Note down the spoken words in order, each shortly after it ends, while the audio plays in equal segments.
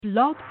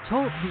Blog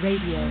Talk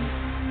Radio.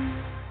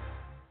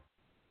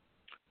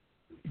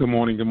 Good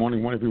morning,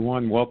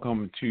 everyone.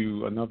 Welcome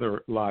to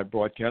another live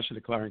broadcast of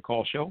the Clarion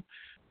Call show.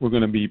 We're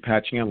going to be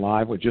patching in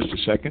live with just a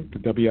second to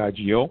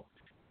WIGO,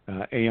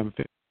 AM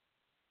 50.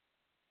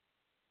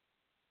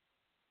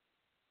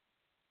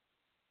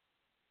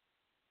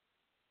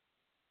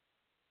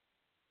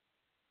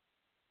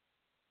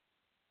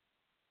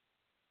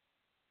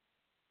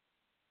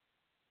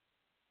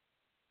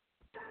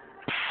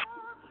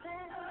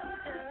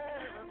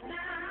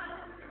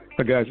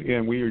 So guys,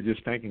 again, we are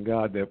just thanking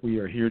God that we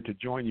are here to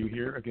join you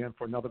here again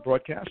for another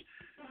broadcast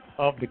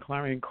of the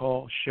Clarion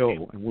Call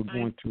show. And we're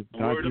going to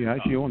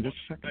WIGO in just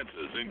a second. That's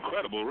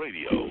incredible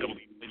radio,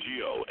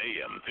 WIGO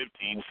AM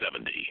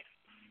 1570.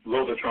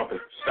 Blow the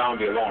trumpet, sound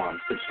the alarm.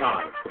 It's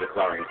time for the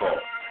Clarion Call.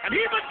 And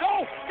even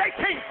though they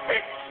can't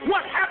fix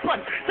what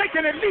happened, they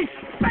can at least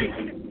face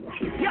it.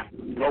 Yeah.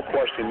 No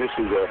question, this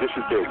is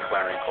big.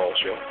 Clarion Call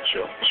show.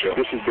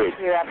 This is big.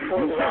 You're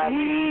absolutely right.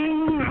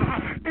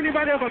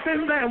 Anybody ever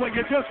been there when you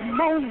just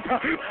moaned? We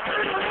want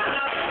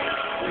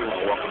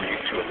to welcome you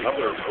to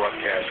another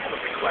broadcast of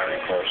the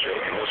Clarion Call show.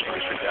 And most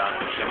minister John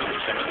Simpson.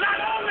 Not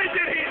only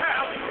did he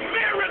have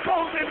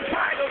miracles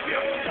inside of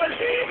him, but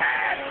he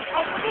had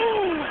a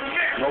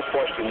movement. No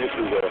question, this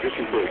is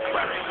big.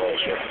 Clarion Call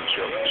show.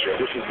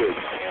 This is big.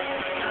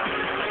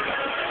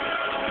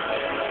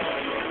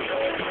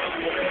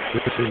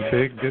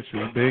 This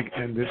is big,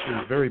 and this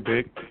is very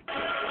big.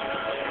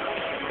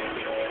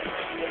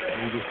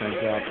 We just thank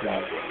God for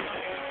that.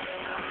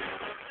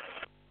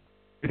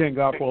 We thank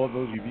God for all of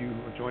those of you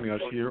who are joining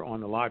us here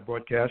on the live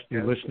broadcast.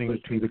 You're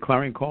listening to the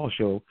Clarion Call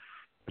show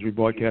as we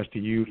broadcast to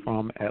you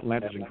from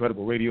Atlanta's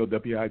Incredible Radio,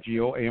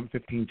 WIGO AM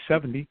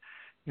 1570.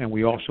 And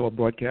we also are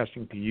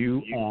broadcasting to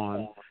you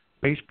on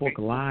Facebook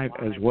Live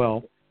as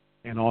well,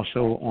 and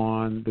also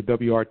on the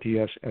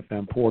WRTS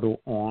FM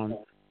portal on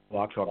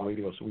Blog Talk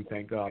Radio. So we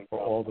thank God for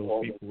all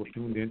those people who have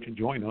tuned in to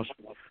join us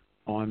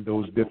on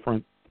those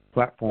different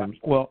platforms.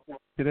 Well,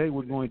 today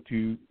we're going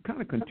to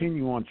kind of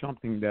continue on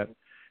something that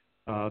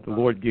the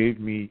Lord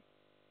gave me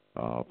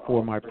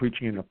for my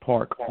preaching in the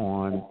park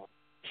on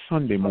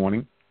Sunday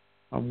morning.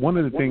 One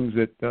of the things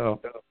that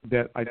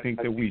I think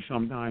that we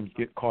sometimes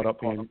get caught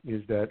up in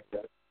is that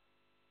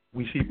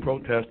we see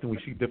protests and we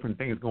see different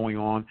things going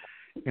on,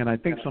 and I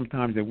think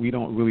sometimes that we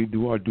don't really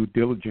do our due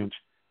diligence,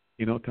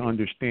 to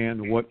understand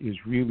what is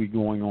really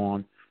going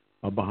on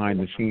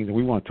behind the scenes. And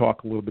we want to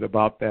talk a little bit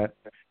about that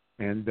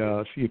and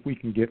see if we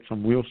can get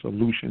some real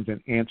solutions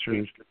and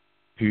answers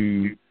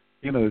to,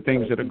 the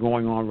things that are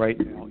going on right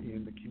now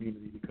in the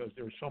community, because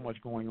there's so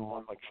much going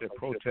on, like I said,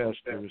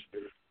 protests, there's,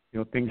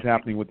 things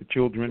happening with the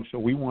children. So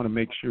we want to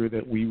make sure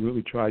that we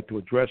really try to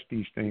address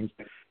these things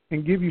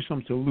and give you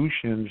some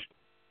solutions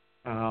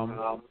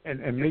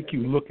and make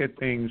you look at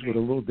things with a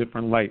little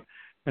different light.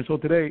 And so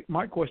today,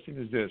 my question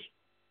is this.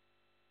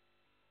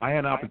 I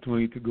had an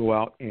opportunity to go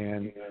out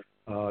and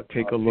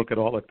take a look at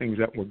all the things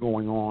that were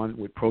going on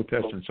with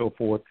protests and so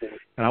forth,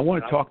 and I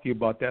want to talk to you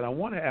about that. I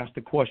want to ask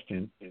the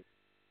question, as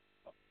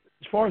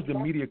far as the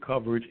media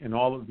coverage and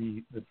all of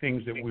the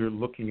things that we're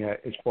looking at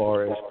as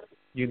far as,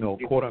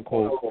 quote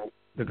unquote,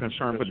 the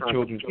concern for the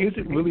children, is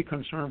it really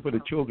concern for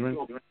the children?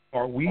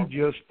 Are we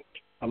just,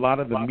 a lot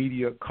of the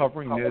media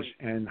covering this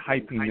and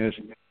hyping this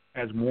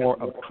as more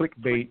of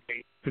clickbait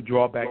to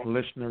draw back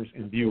listeners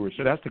and viewers?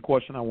 So that's the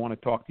question I want to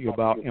talk to you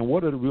about. And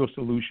what are the real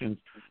solutions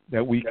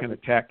that we can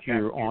attack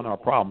here on our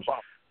problems?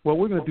 Well,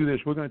 we're going to do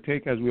this. We're going to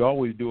take, as we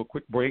always do, a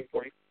quick break,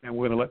 and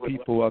we're going to let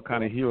people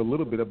kind of hear a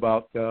little bit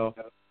about, the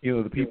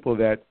people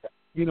that,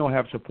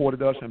 have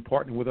supported us and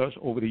partnered with us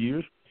over the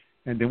years.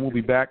 And then we'll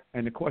be back.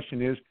 And the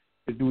question is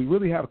do we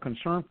really have a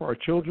concern for our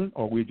children,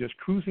 or are we just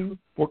cruising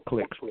for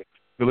clicks?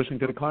 You're listening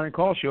to the Clarion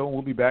Call show, and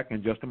we'll be back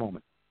in just a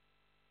moment.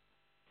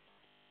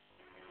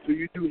 Do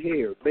you do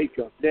hair,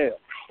 makeup, nails,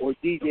 or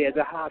DJ as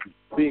a hobby?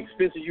 The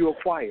expenses you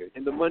acquired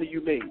and the money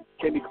you made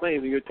can be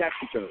claimed in your tax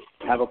return.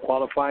 Have a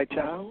qualified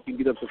child? You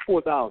can get up to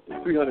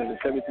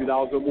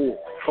 $4,373 or more.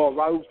 Call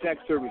Raouf Tax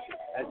Services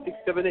at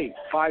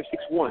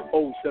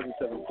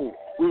 678-561-0774.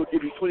 We will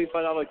give you a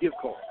 $25 gift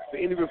card for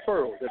any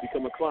referrals that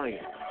become a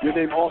client. Your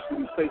name also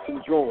will be placed in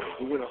the drawing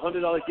to win a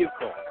 $100 gift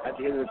card at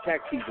the end of the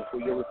tax season for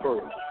your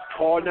referrals.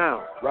 Call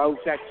now,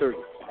 Raouf Tax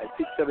Services at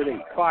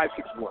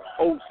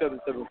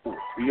 678-561-0774.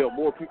 We help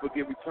more people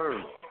get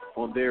returns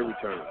on their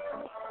return.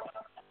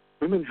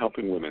 Women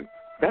helping women.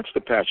 That's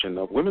the passion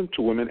of Women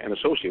to Women and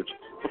Associates,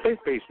 a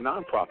faith-based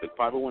nonprofit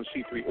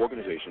 501c3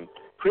 organization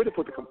created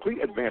for the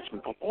complete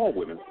advancement of all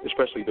women,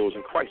 especially those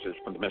in crisis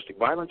from domestic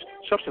violence,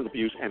 substance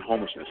abuse, and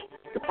homelessness.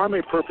 The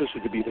primary purpose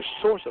is to be the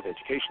source of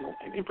educational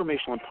and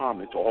informational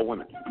empowerment to all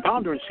women.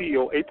 Founder and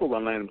CEO April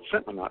Lanham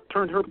Sentmanot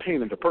turned her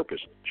pain into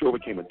purpose. She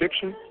overcame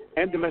addiction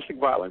and domestic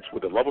violence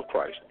with the love of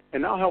Christ,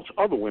 and now helps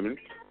other women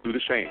do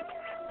the same.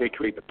 They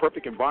create the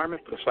perfect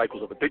environment for the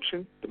cycles of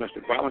addiction,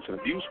 domestic violence and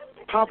abuse,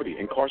 poverty,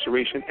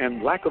 incarceration,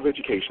 and lack of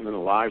education in the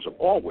lives of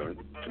all women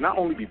to not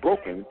only be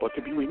broken, but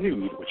to be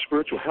renewed with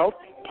spiritual health,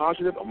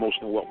 positive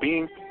emotional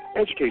well-being,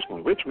 educational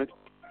enrichment,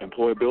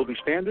 employability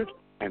standards,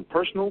 and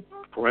personal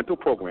parental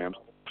programs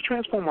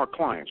transform our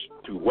clients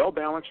to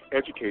well-balanced,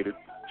 educated,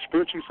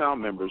 spiritually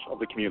sound members of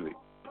the community.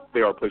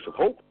 They are a place of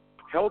hope,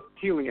 health,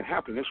 healing, and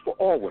happiness for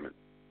all women.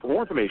 For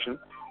more information,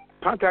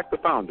 contact the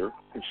founder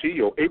and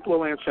CEO,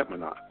 April Ann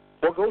Sentmanon,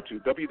 or go to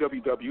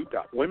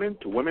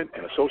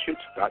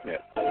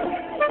www.womentowomenandassociates.net.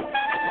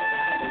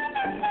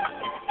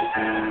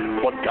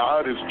 What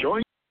God is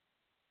joining.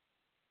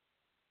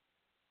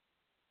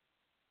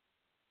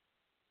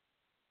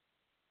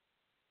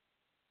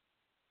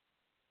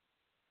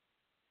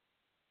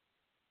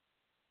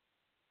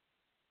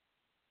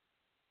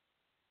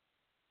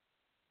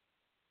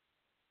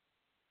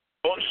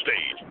 On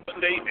stage,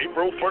 Monday,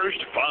 April 1st, 5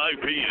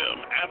 p.m.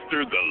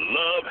 After the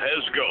Love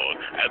Has Gone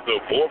at the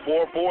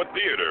 444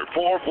 Theater,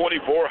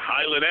 444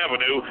 Highland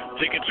Avenue.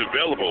 Tickets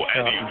available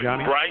at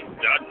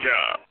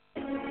eventbrite.com.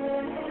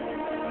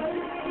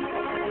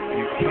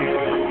 You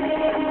can't.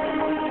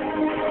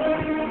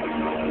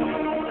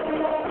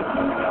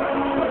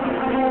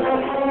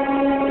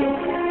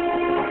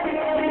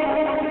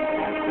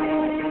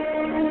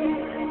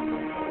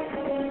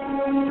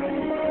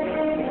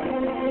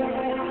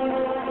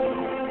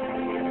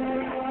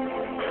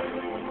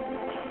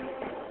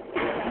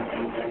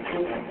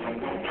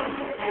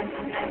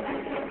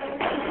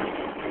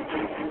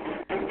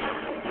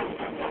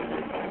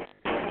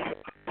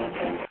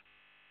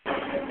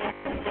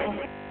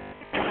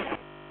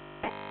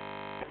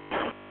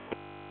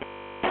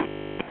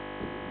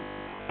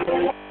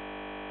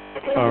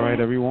 All right,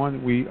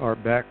 everyone, we are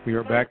back.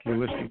 You're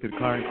listening to the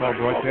Clarion Call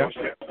broadcast.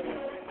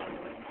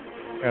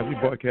 As we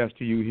broadcast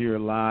to you here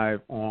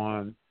live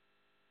on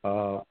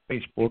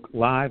Facebook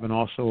Live and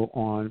also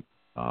on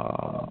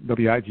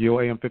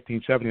WIGO AM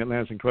 1570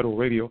 Atlanta's Incredible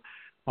Radio.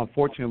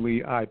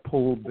 Unfortunately, I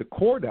pulled the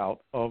cord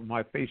out of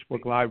my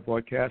Facebook Live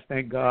broadcast.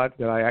 Thank God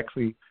that I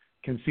actually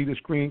can see the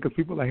screen because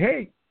people are like,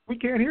 hey, we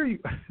can't hear you.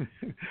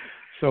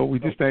 So we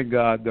just thank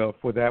God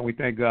for that. We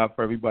thank God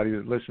for everybody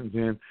that listens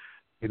in.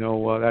 You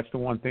know, that's the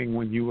one thing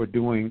when you are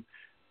doing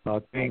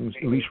things,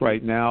 at least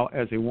right now,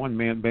 as a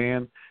one-man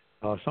band.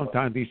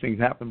 Sometimes these things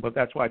happen, but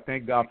that's why I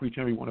thank God for each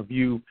and every one of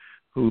you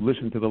who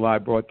listen to the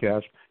live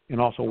broadcast and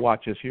also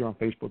watch us here on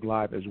Facebook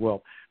Live as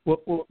well.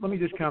 Well, let me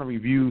just kind of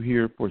review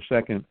here for a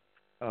second.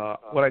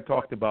 What I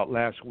talked about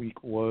last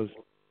week was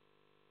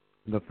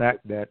the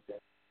fact that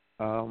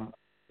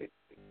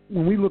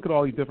when we look at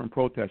all these different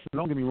protests, and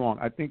don't get me wrong,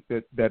 I think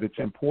that it's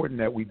important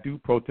that we do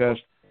protest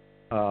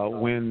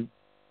when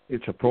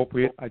it's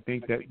appropriate. I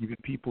think that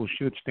people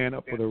should stand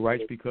up for their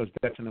rights because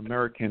that's an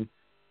American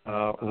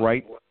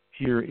right.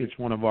 Here, it's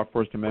one of our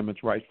First Amendment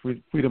rights,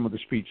 freedom of the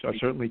speech. So I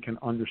certainly can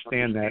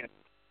understand that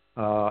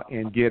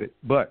and get it.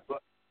 But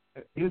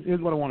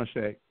here's what I want to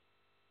say.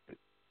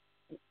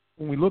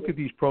 When we look at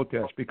these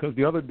protests, because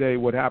the other day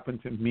what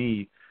happened to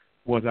me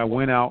was I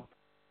went out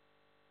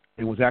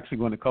and was actually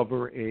going to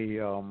cover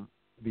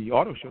the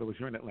auto show that was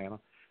here in Atlanta.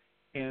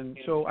 And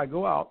so I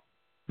go out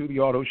to the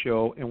auto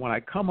show, and when I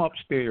come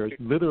upstairs,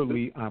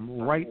 literally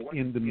I'm right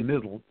in the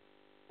middle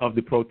of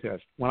the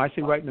protest. When I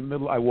say right in the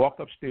middle, I walked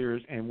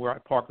upstairs, and where I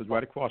parked was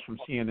right across from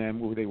CNN,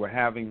 where they were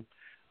having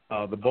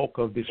the bulk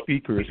of the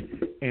speakers.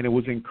 And it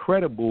was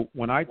incredible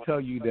when I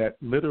tell you that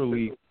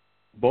literally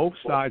both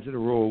sides of the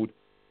road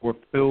were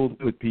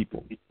filled with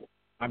people.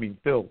 I mean,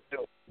 filled.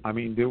 I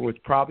mean, there was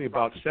probably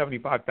about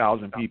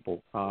 75,000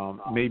 people,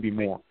 maybe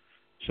more.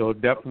 So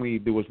definitely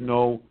there was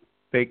no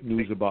fake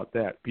news about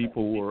that.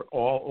 People were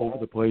all over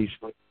the place,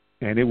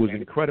 and it was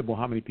incredible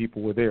how many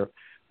people were there.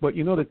 But,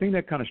 you know, the thing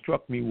that kind of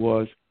struck me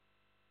was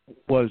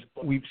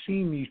we've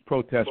seen these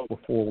protests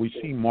before. We've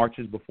seen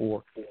marches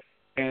before.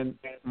 And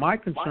my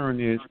concern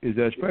is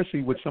that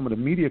especially with some of the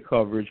media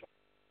coverage,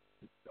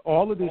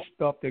 all of this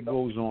stuff that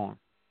goes on,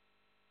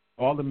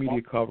 all the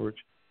media coverage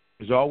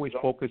is always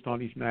focused on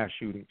these mass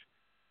shootings.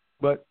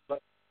 But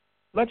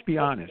let's be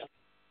honest.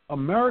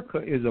 America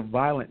is a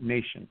violent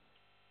nation,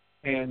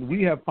 and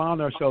we have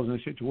found ourselves in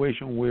a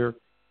situation where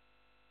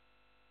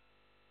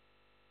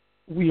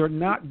we are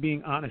not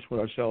being honest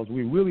with ourselves.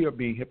 We really are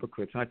being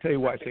hypocrites. And I tell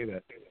you why I say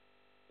that.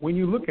 When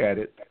you look at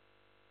it,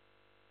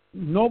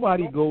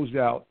 nobody goes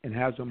out and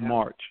has a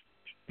march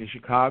in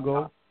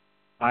Chicago.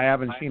 I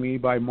haven't seen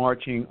anybody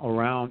marching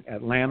around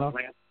Atlanta.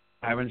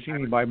 I haven't seen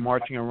anybody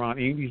marching around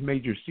any of these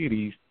major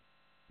cities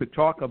to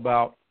talk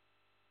about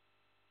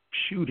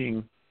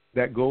shooting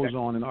that goes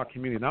on in our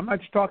community. And I'm not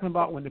just talking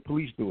about when the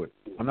police do it.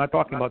 I'm not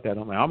talking about that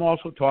only. I'm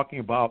also talking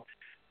about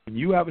when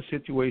you have a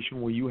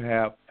situation where you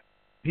have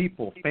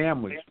people,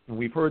 families, and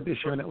we've heard this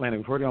here in Atlanta,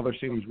 we've heard in other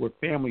cities where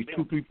families,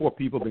 2, 3, 4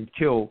 people have been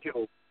killed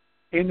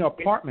in an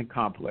apartment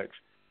complex.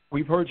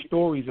 We've heard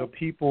stories of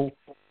people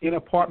in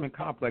apartment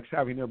complex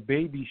having their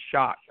babies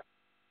shot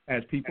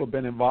as people have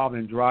been involved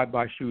in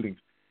drive-by shootings.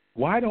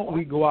 Why don't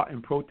we go out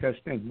and protest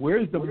then?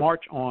 Where's the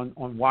march on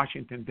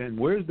Washington then?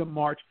 Where's the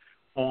march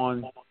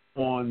on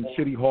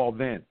City Hall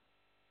then?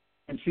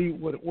 And see,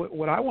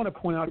 what I want to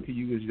point out to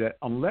you is that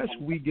unless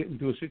we get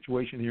into a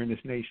situation here in this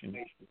nation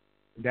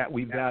that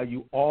we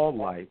value all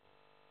life,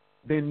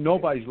 then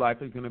nobody's life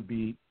is going to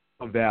be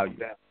of value.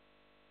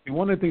 And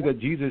one of the things that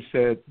Jesus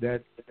said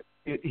that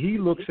He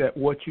looks at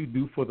what you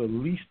do for the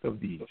least of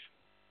these.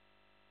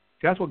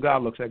 That's what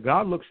God looks at.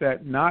 God looks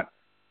at not,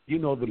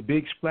 the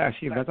big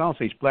splashy events. I don't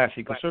say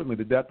splashy because certainly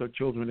the death of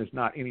children is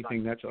not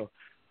anything that's a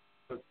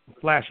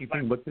flashy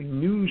thing, but the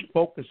news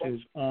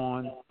focuses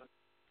on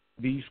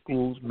these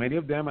schools, many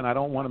of them, and I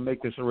don't want to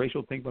make this a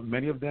racial thing, but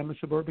many of them in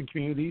suburban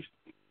communities,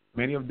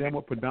 many of them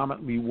were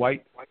predominantly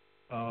white.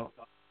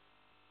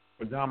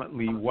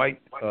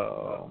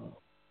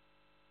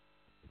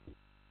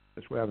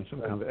 We're having some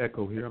kind of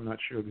echo here. I'm not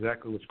sure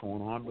exactly what's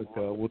going on, but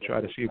we'll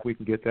try to see if we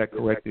can get that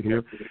corrected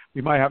here.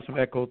 We might have some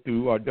echo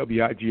through our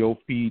WIGO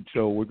feed,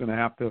 so we're going to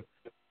have to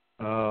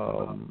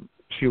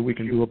see what we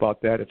can do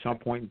about that at some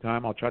point in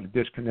time. I'll try to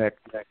disconnect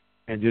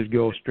and just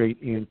go straight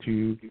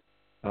into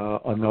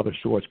another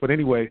source. But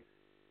anyway,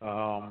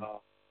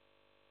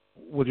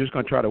 we're just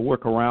going to try to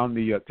work around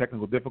the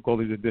technical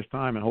difficulties at this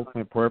time, and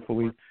hopefully and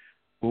prayerfully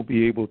we'll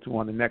be able to,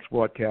 on the next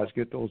broadcast,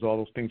 get all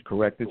those things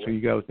corrected so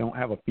you guys don't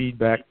have a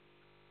feedback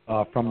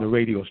from the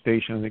radio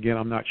station. And again,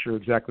 I'm not sure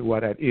exactly why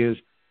that is.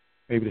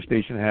 Maybe the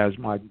station has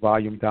my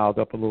volume dialed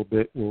up a little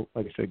bit. We'll,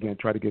 like I said, again,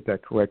 try to get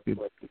that corrected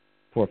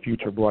for a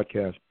future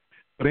broadcast.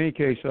 But in any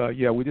case,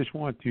 we just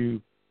want to,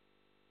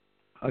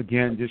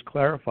 again, just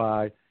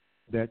clarify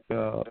that,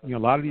 a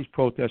lot of these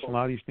protests, a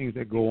lot of these things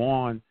that go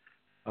on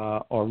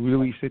are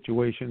really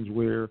situations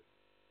where,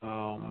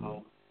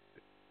 I'll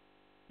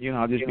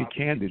just be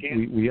candid.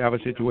 We have a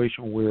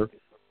situation where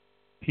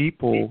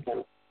people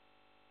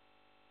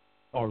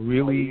are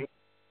really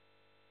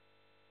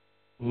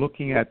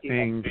looking at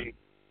things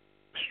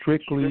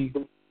strictly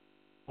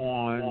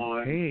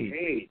on,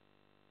 hey,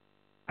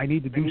 I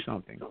need to do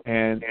something.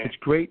 And it's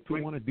great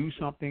to want to do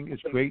something.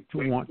 It's great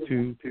to want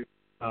to be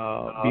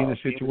in a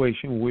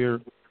situation where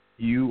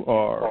you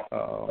are,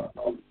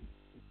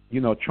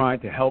 trying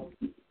to help.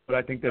 But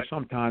I think that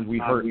sometimes we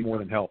hurt more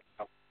than help.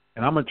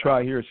 And I'm going to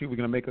try here, see if we're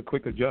going to make a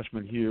quick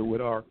adjustment here with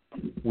our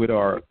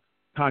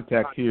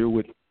contact here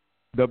with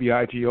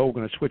WIGO. We're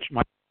going to switch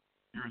my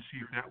here and see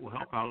if that will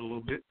help out a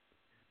little bit.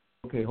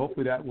 Okay,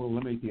 hopefully that will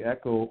eliminate the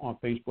echo on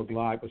Facebook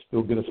Live, but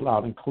still get us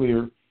loud and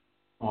clear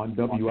on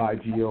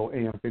WIGO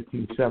AM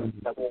 1570.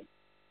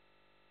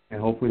 And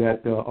hopefully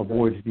that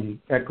avoids the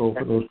echo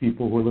for those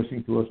people who are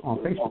listening to us on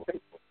Facebook.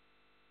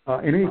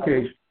 In any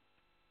case,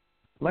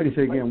 like I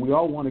say again, we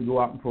all want to go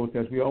out and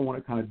protest. We all want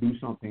to kind of do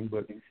something.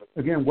 But,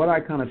 again, what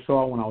I kind of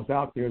saw when I was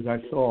out there is I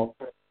saw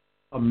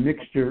a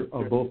mixture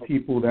of both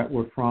people that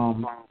were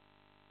from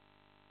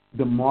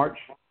the March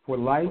for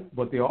Life,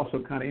 but they also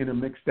kind of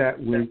intermixed that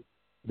with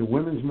the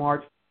Women's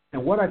March.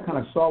 And what I kind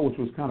of saw, which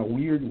was kind of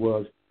weird,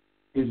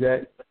 is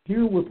that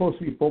here we're supposed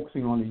to be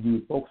focusing on the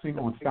youth, focusing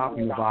on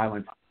stopping the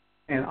violence.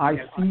 And I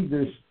see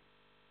this,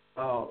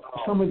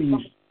 some of these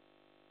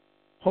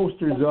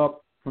posters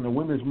up from the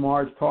Women's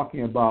March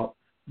talking about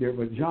their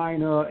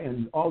vagina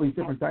and all these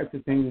different types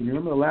of things. And you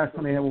remember the last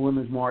time they had a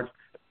Women's March?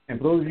 And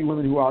for those of you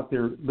women who are out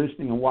there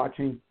listening and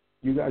watching,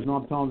 you guys know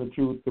I'm telling the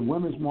truth. The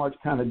Women's March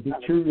kind of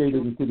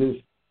deteriorated into this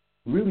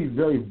really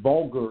very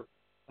vulgar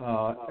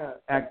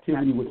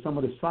activity with some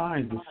of the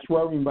signs, the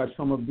swearing by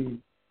some of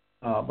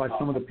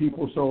the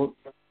people. So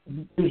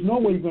there's no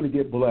way you're going to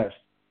get blessed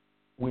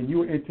when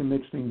you're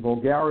intermixing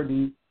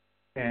vulgarity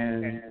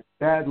and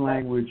bad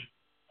language,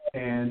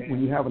 and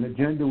when you have an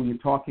agenda where you're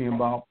talking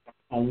about,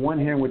 on one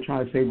hand, we're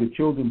trying to save the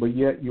children, but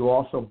yet you're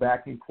also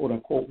backing, quote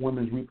unquote,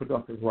 women's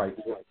reproductive rights.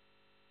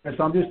 And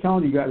so I'm just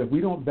telling you guys, if we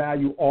don't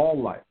value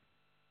all life,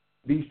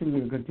 these things are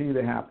going to continue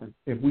to happen.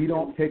 If we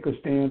don't take a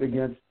stand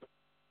against,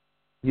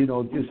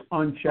 just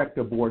unchecked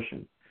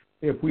abortion,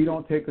 if we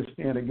don't take a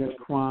stand against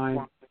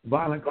crime,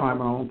 violent crime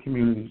in our own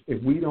communities,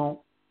 if we don't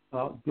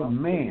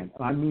demand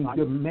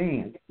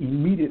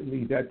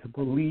immediately that the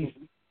police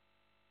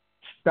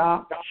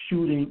stop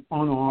shooting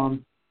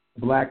unarmed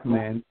black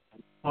men,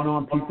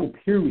 unarmed people,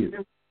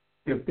 period.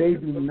 If they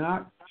do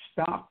not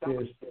stop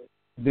this,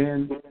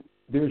 then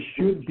there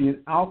should be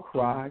an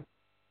outcry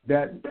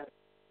that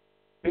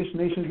this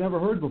nation's never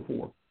heard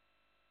before.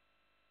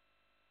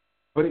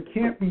 But it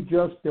can't be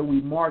just that we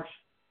march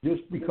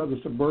just because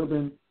a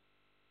suburban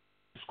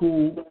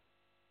school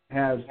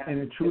has an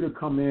intruder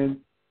come in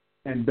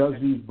and does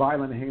these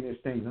violent, heinous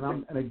things.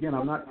 And again,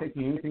 I'm not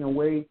taking anything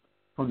away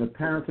from the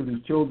parents of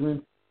these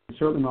children.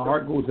 Certainly my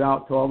heart goes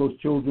out to all those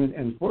children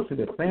and, of course, to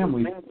their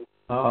families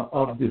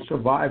of the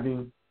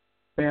surviving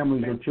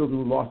families of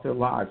children who lost their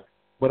lives.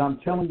 But I'm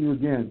telling you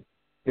again,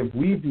 if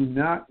we do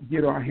not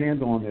get our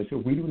hand on this,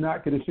 if we do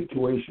not get a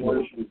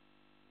situation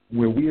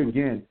where we,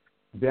 again,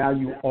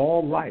 value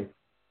all life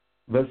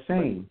the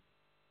same,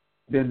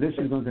 then this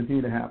is going to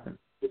continue to happen.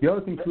 The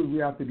other thing, too, we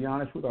have to be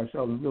honest with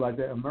ourselves and realize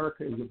that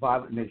America is a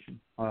violent nation.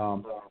 There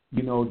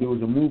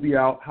was a movie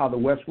out, How the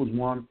West Was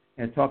Won,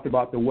 and talked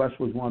about the West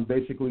was won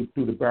basically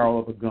through the barrel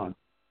of a gun.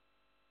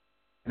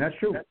 And that's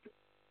true.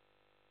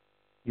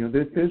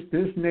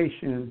 This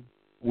nation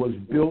was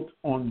built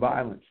on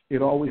violence.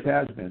 It always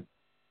has been.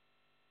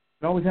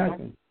 It always has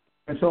been.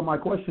 And so my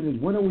question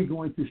is, when are we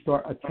going to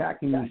start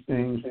attacking these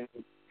things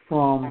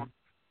from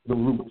the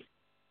roots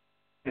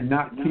and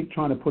not keep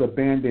trying to put a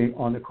Band-Aid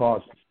on the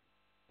causes?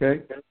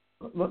 Okay?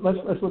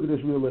 let's look at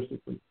this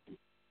realistically.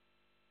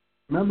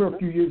 Remember a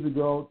few years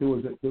ago there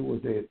was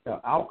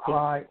a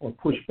outcry or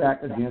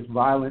pushback against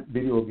violent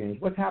video games.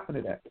 What's happened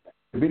to that?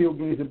 The video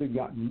games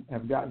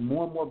have gotten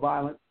more and more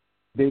violent.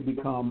 They've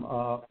become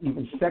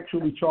even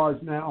sexually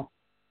charged now.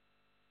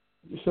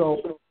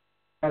 So,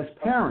 as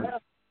parents,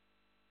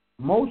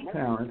 most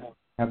parents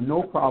have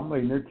no problem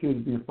letting their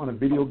kids be in front of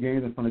video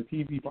games, in front of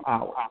TV for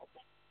hours.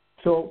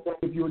 So,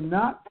 if you're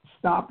not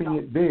stopping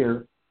it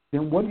there,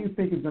 then what do you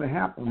think is going to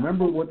happen?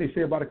 Remember what they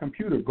say about a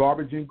computer: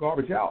 garbage in,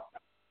 garbage out.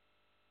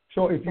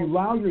 So, if you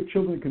allow your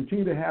children to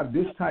continue to have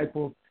this type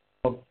of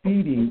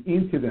feeding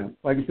into them,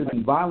 like I said,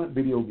 in violent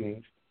video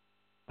games,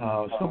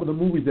 some of the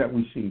movies that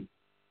we see,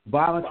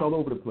 violence all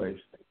over the place.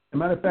 As a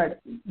matter of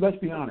fact, let's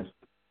be honest.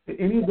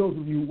 Any of those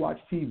of you who watch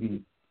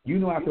TV, you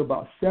know after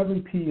about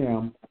 7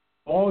 p.m.,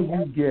 all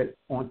you get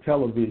on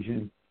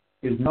television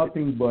is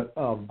nothing but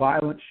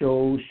violent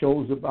shows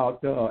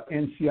about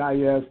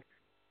NCIS,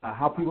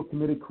 how people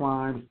committed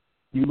crimes.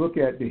 You look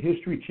at the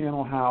History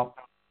Channel,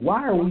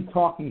 why are we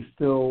talking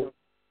still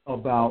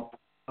about,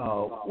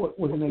 what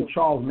was his name,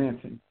 Charles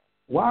Manson?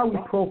 Why are we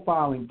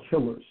profiling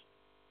killers?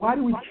 Why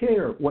do we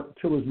care what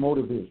killer's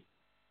motive is?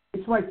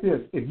 It's like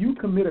this. If you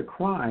commit a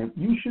crime,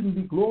 you shouldn't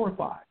be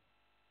glorified.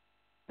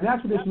 And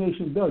that's what this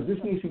nation does. This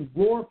nation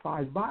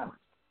glorifies violence.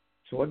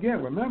 So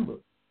again, remember,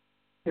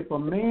 if a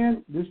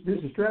man, this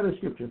is straight out of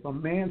Scripture, if a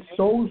man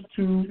sows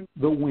to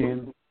the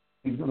wind,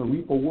 he's going to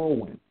reap a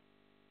whirlwind.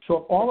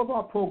 So all of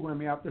our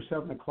programming after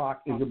 7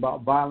 o'clock is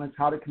about violence,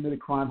 how to commit a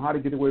crime, how to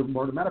get away with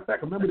murder. Matter of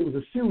fact, remember there was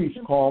a series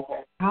called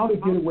How to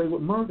Get Away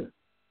with Murder.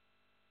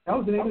 That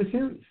was the name of the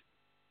series.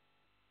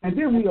 And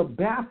then we are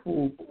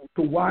baffled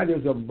to why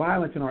there's a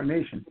violence in our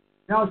nation.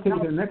 Now let's take it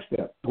to the next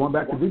step, going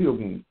back to video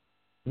games.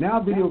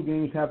 Now video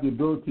games have the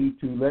ability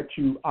to let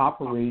you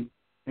operate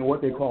in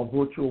what they call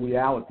virtual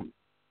reality.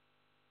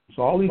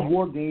 So all these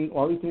war games,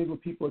 all these things where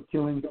people are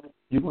killing,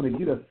 you're going to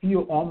get a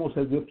feel almost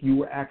as if you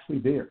were actually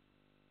there.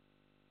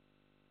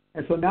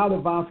 And so now the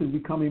violence is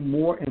becoming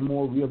more and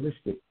more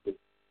realistic.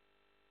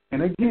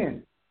 And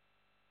again,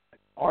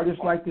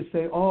 artists like to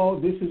say,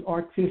 oh, this is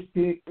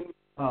artistic,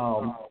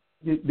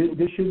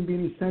 there shouldn't be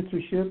any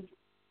censorship.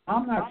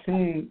 I'm not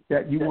saying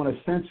that you want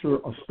to censor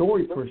a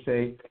story per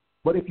se,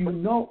 but if you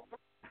know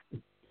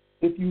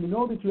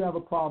that you have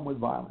a problem with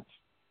violence,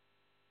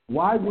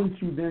 why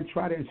wouldn't you then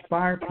try to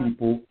inspire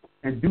people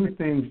and do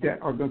things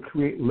that are going to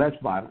create less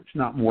violence,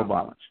 not more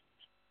violence?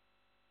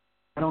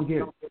 I don't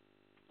get it.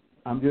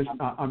 I'm just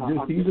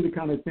these are the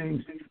kind of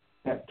things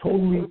that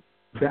totally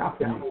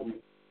baffle me.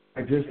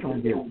 I just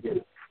don't get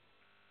it.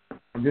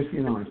 I'm just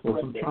being honest,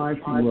 folks.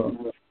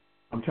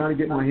 I'm trying to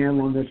get my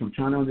handle on this. I'm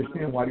trying to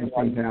understand why these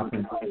things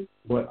happen,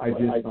 but I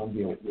just don't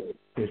get it.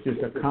 It's just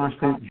a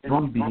constant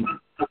drumbeat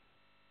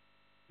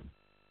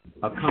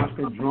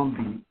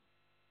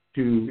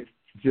to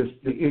just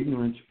the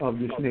ignorance of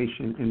this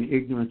nation and the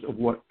ignorance of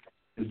what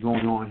is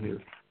going on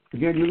here.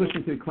 Again, you're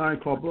listening to the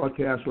Clarion Call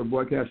broadcast. We're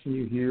broadcasting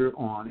you here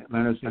on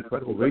Atlanta's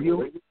Incredible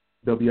Radio,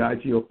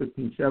 WIGO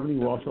 1570.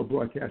 We're also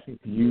broadcasting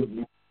to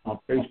you on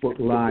Facebook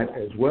Live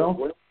as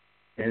well.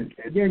 And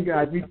again,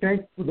 guys, we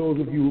thank for those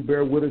of you who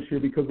bear with us here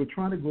because we're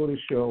trying to grow this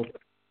show,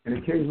 and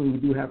occasionally we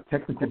do have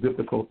technical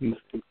difficulties.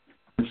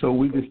 And so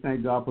we just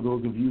thank God for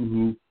those of you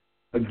who,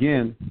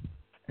 again,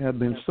 have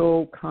been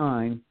so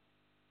kind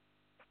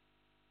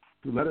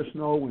to let us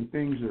know when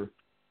things are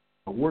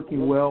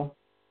working well,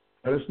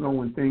 let us know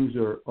when things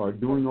are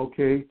doing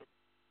okay,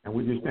 and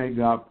we just thank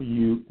God for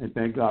you and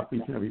thank God for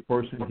each and every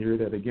person here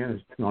that, again,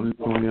 is joining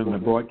in on the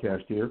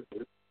broadcast here.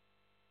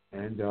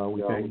 And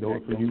we thank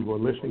those of you who are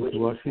listening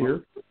to us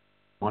here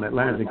on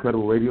Atlanta's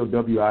Incredible Radio,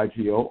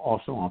 WIGO,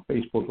 also on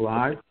Facebook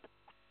Live.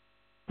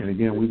 And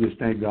again, we just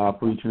thank God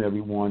for each and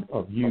every one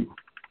of you.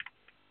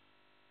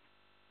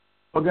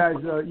 Well, guys,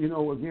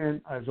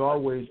 again, as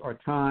always, our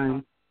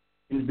time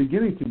is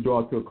beginning to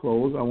draw to a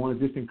close. I want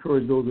to just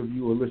encourage those of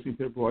you who are listening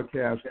to the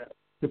broadcast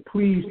to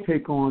please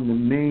take on the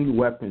main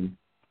weapon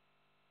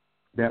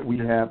that we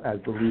have as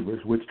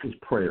believers, which is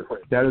prayer.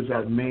 That is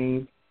our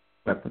main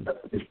weapon,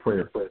 is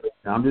prayer.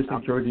 Now, I'm just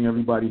encouraging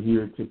everybody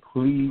here to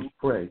please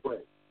pray.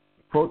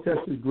 Protest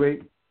is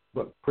great,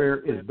 but prayer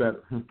is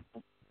better.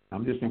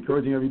 I'm just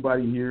encouraging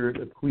everybody here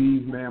to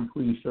please, ma'am,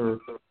 please, sir,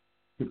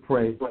 to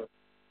pray.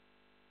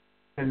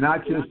 And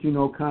not just,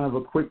 kind of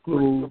a quick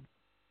little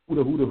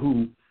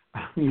hoo-da-hoo-da-hoo.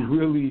 I mean,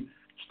 really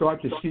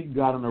start to seek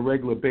God on a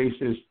regular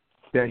basis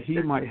that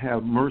he might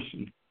have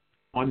mercy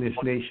on this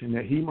nation,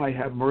 that he might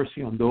have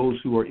mercy on those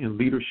who are in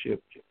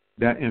leadership,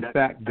 that, in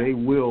fact, they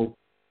will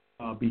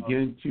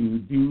begin to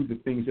do the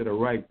things that are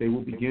right. They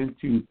will begin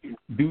to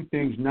do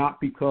things not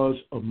because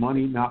of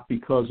money, not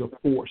because of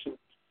force.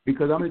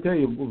 Because I'm going to tell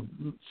you,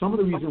 some of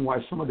the reason why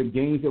some of the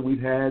gains that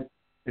we've had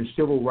in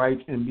civil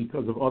rights and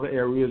because of other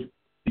areas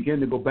begin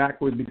to go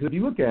backwards, because if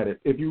you look at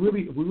it, if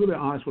we're really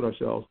honest with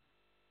ourselves,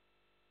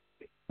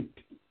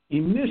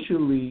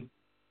 initially,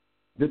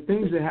 the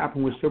things that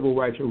happen with civil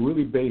rights are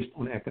really based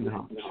on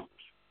economics.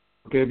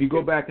 Okay, if you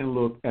go back and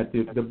look at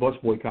the bus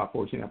boycott,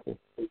 for example,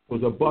 it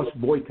was a bus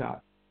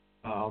boycott.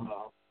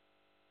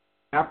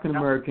 African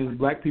Americans,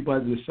 black people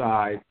had to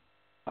decide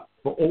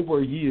for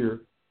over a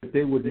year that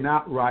they would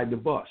not ride the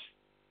bus.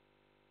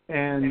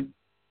 And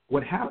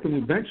what happened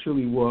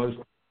eventually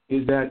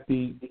is that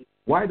the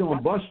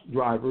white-owned bus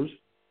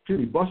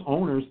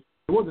owners,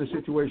 there wasn't a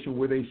situation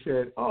where they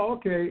said, oh,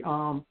 okay,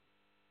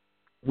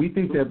 we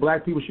think that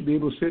black people should be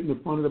able to sit in the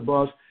front of the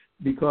bus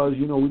because,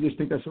 we just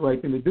think that's the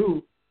right thing to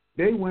do.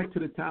 They went to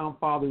the town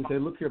father and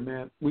said, look here,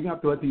 man, we're going to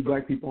have to let these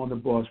black people on the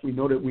bus. We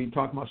know that we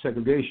talk about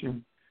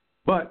segregation,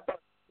 but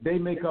they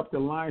make up the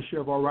lion's share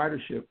of our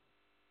ridership.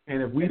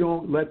 And if we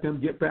don't let them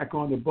get back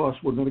on the bus,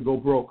 we're going to go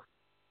broke.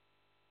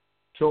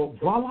 So,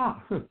 voila,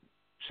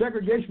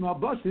 segregation on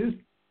buses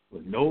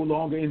was no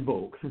longer in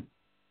vogue.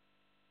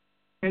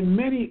 And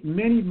many,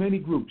 many, many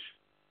groups,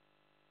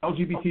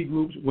 LGBT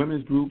groups,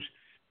 women's groups,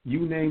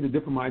 you name the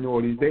different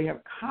minorities, they have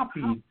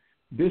copied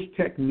this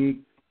technique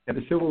that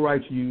the civil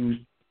rights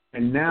used.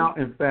 And now,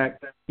 in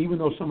fact, even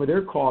though some of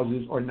their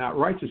causes are not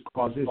righteous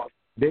causes,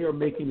 they are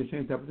making the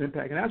same type of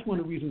impact. And that's one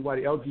of the reasons why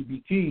the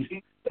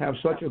LGBTs have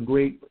such a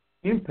great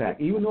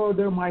impact, even though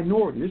they're a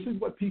minority. This is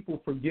what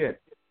people forget.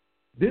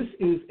 This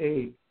is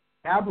a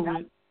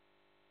aberrant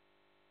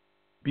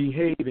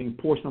behaving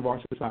portion of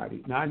our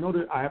society. Now, I know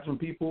that I have some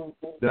people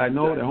that I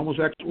know that are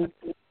homosexual.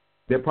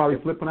 They're probably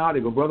flipping out.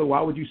 They go, brother,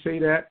 why would you say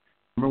that?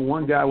 I remember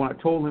one guy when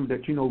I told him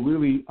that,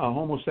 really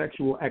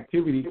homosexual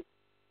activity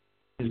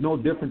is no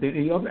different than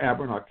any other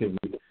aberrant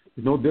activity.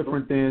 It's no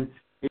different than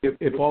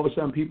if all of a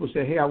sudden people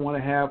say, hey, I want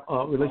to have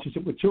a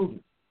relationship with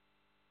children.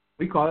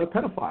 We call it a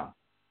pedophile.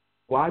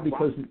 Why?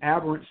 Because it's an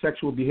aberrant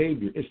sexual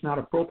behavior. It's not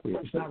appropriate.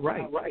 It's not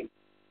right.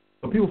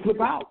 But people flip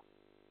out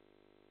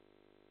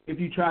if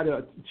you try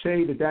to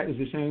say that is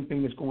the same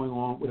thing that's going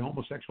on with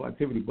homosexual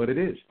activity, but it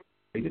is.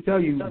 I hate to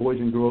tell you, boys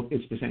and girls,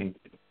 it's the same.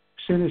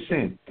 Sin is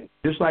sin.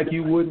 Just like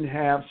you wouldn't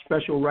have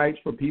special rights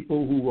for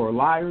people who are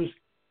liars,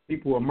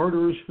 people who are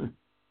murderers.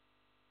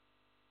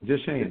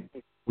 Just saying.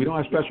 We don't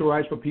have special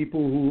rights for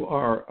people who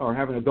are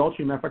having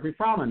adultery. Matter of fact, we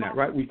frown on that,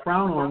 right? We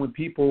frown on when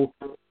people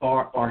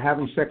are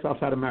having sex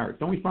outside of marriage.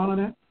 Don't we frown on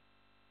that?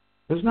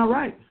 That's not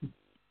right.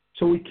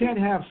 So we can't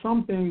have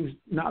some things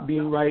not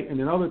being right and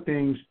then other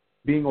things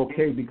being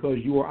okay because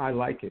you or I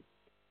like it.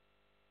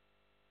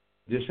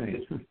 Just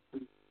saying.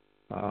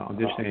 I'm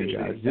just saying,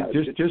 guys.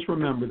 Just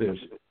remember this.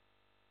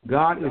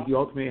 God is the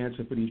ultimate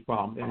answer for these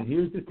problems. And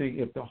here's the thing.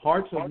 If the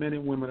hearts of men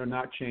and women are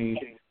not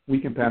changed, we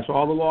can pass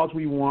all the laws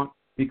we want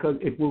because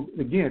if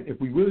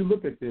we really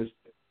look at this,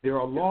 there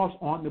are laws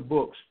on the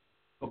books,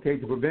 okay,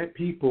 to prevent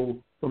people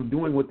from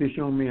doing what this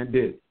young man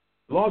did.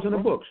 Laws in the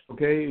books,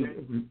 okay?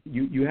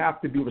 You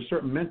have to be of a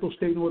certain mental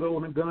state in order to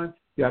own a gun.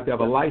 You have to have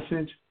a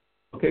license.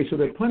 Okay, so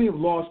there are plenty of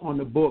laws on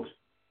the books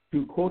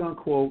to, quote,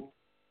 unquote,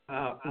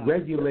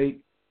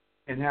 regulate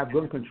and have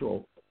gun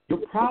control. Your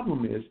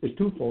problem is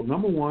twofold.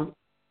 Number one,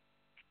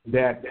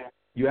 that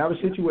you have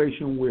a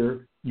situation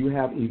where you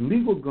have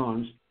illegal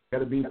guns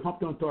that are being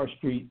pumped onto our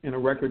street in a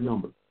record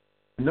number.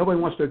 And nobody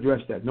wants to address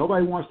that.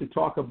 Nobody wants to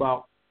talk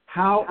about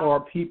how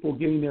are people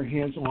getting their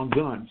hands on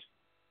guns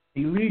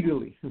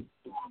illegally.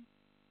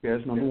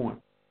 That's number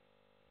one.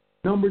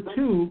 Number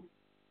two,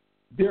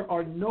 there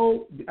are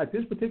at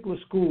this particular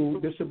school,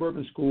 this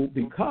suburban school,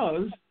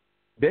 because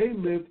they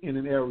lived in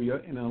an area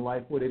in a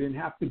life where they didn't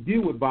have to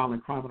deal with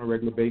violent crime on a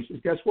regular basis.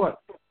 Guess what?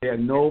 They had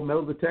no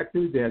metal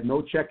detectors. They had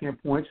no check-in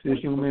points. This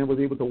young man was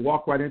able to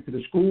walk right into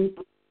the school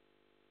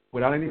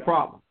without any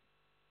problem.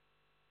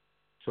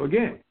 So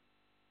again,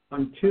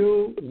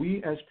 until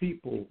we as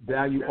people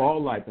value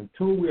all life,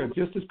 until we are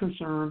just as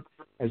concerned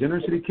as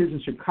inner city kids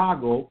in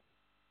Chicago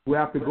who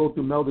have to go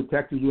through metal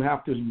detectors, who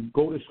have to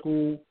go to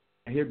school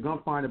and hear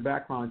gunfire in the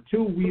background,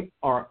 until we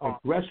are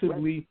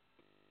aggressively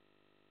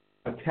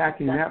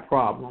attacking that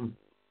problem,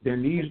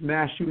 then these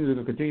mass shootings are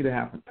going to continue to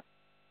happen.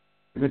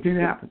 They're going to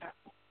continue to happen.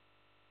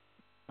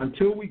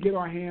 Until we get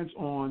our hands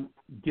on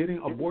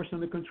getting abortion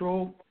under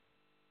control,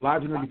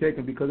 lives are going to be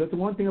taken, because that's the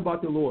one thing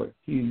about the Lord.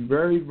 He's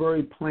very,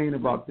 very plain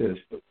about this,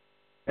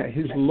 that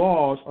his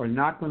laws are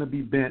not going to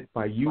be bent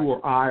by you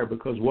or I or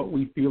because what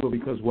we feel or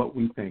because what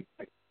we think.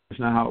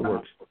 That's not how it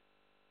works.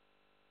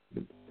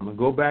 I'm going to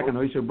go back. I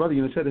know you said, brother,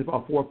 you said this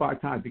about 4 or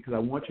 5 times because I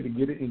want you to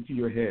get it into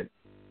your head.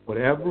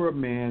 Whatever a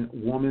man,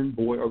 woman,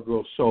 boy, or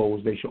girl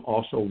sows, they shall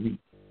also reap.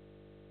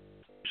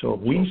 So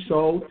if we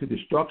sow to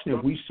destruction,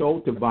 if we sow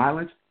to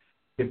violence,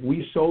 if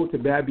we sow to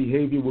bad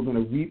behavior, we're going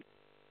to reap,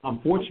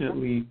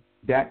 unfortunately,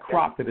 that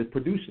crop that it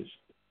produces.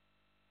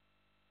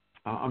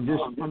 I'm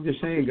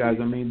just saying, guys.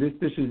 I mean,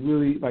 this is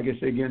really, like I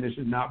say again, this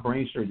is not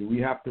brain surgery. We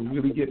have to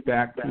really get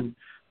back to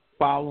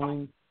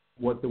following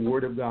what the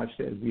Word of God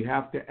says. We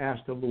have to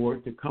ask the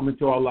Lord to come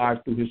into our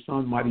lives through His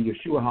Son, mighty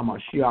Yeshua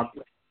HaMashiach.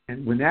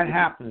 And when that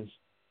happens,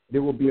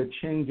 there will be a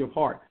change of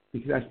heart,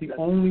 because that's the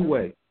only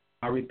way,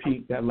 I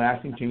repeat, that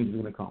lasting change is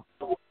going to come.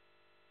 It's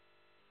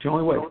the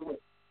only way.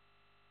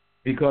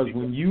 Because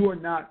when you are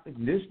not,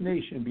 in this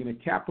nation, being a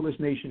capitalist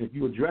nation, if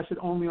you address it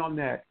only on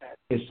that,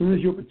 as soon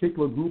as your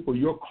particular group or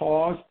your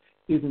cause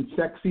isn't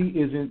sexy,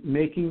 isn't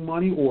making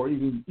money, or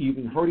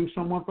even hurting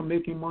someone from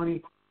making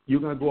money, you're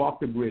going to go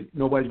off the grid.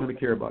 Nobody's going to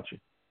care about you.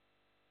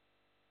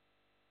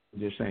 I'm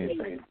just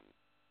saying.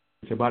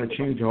 It's about a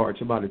change of heart.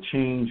 It's about a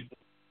change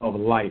of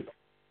life.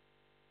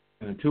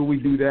 And until we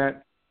do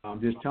that,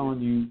 I'm just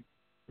telling you,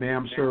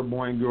 ma'am, sir,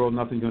 boy, and girl,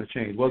 nothing's going to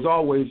change. Well, as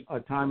always,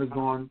 our time has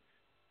gone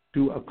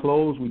to a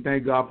close. We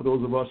thank God for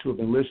those of us who have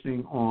been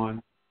listening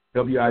on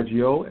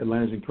WIGO,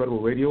 Atlanta's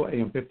Incredible Radio,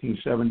 AM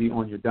 1570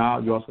 on your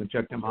dial. You also can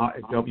check them out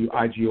at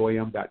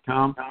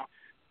WIGOAM.com.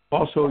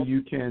 Also,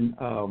 you can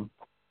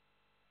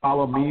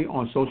follow me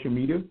on social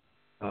media.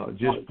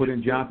 Just put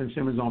in Jonathan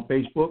Simmons on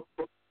Facebook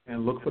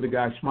and look for the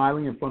guy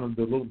smiling in front of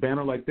the little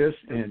banner like this,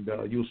 and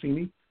you'll see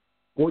me.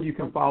 Or you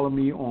can follow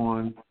me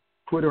on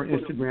Twitter and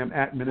Instagram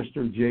at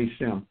Minister J.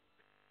 Sim.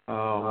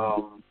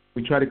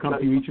 We try to come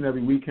to you each and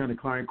every week here on the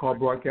Clarion Call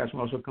broadcast. We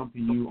also come to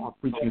you on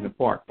Preaching in the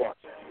Park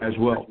as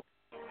well.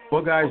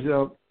 Well, guys,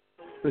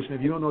 listen,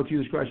 if you don't know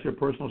Jesus Christ, your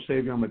personal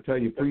Savior, I'm going to tell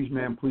you, please,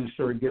 ma'am, please,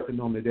 sir, get to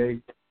know him today.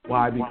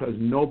 Why? Because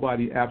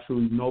nobody,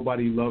 absolutely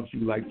nobody loves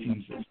you like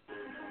Jesus.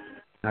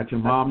 Not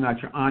your mom,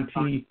 not your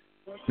auntie,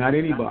 not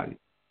anybody.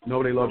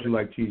 Nobody loves you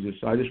like Jesus.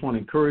 So I just want to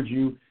encourage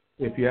you,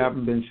 if you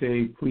haven't been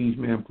saved, please,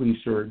 ma'am, please,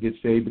 sir, get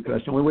saved, because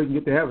that's the only way you can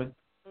get to heaven,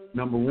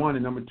 number one.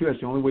 And number two, that's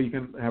the only way you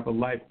can have a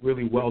life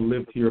really well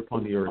lived here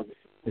upon the earth.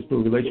 It's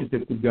through a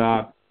relationship with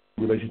God,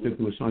 relationship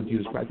to his son,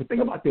 Jesus Christ. But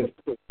think about this.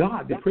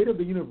 God, the creator of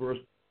the universe,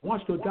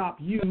 wants to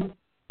adopt you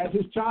as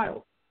his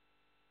child.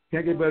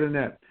 Can't get better than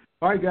that.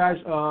 All right, guys,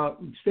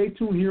 stay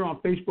tuned here on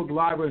Facebook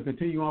Live. We're going to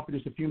continue on for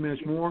just a few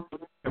minutes more.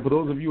 And for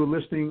those of you who are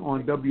listening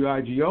on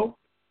WIGO,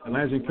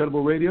 Atlanta's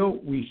Incredible Radio,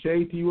 we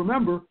say to you,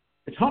 remember,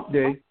 it's hump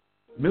day,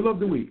 middle of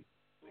the week.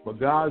 But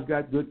God's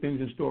got good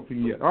things in store for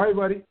you yet. All right,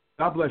 everybody,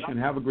 God bless you and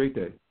have a great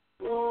day.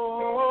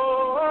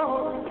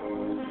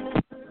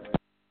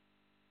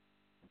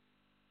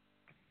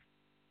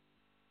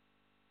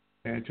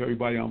 And to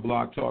everybody on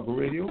Blog Talk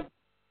Radio,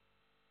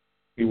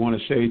 we want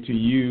to say to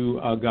you,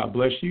 God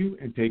bless you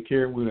and take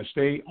care. We're going to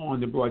stay on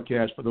the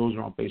broadcast for those who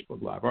are on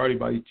Facebook Live. All right,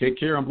 everybody, take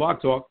care on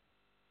Blog Talk.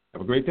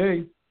 Have a great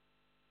day.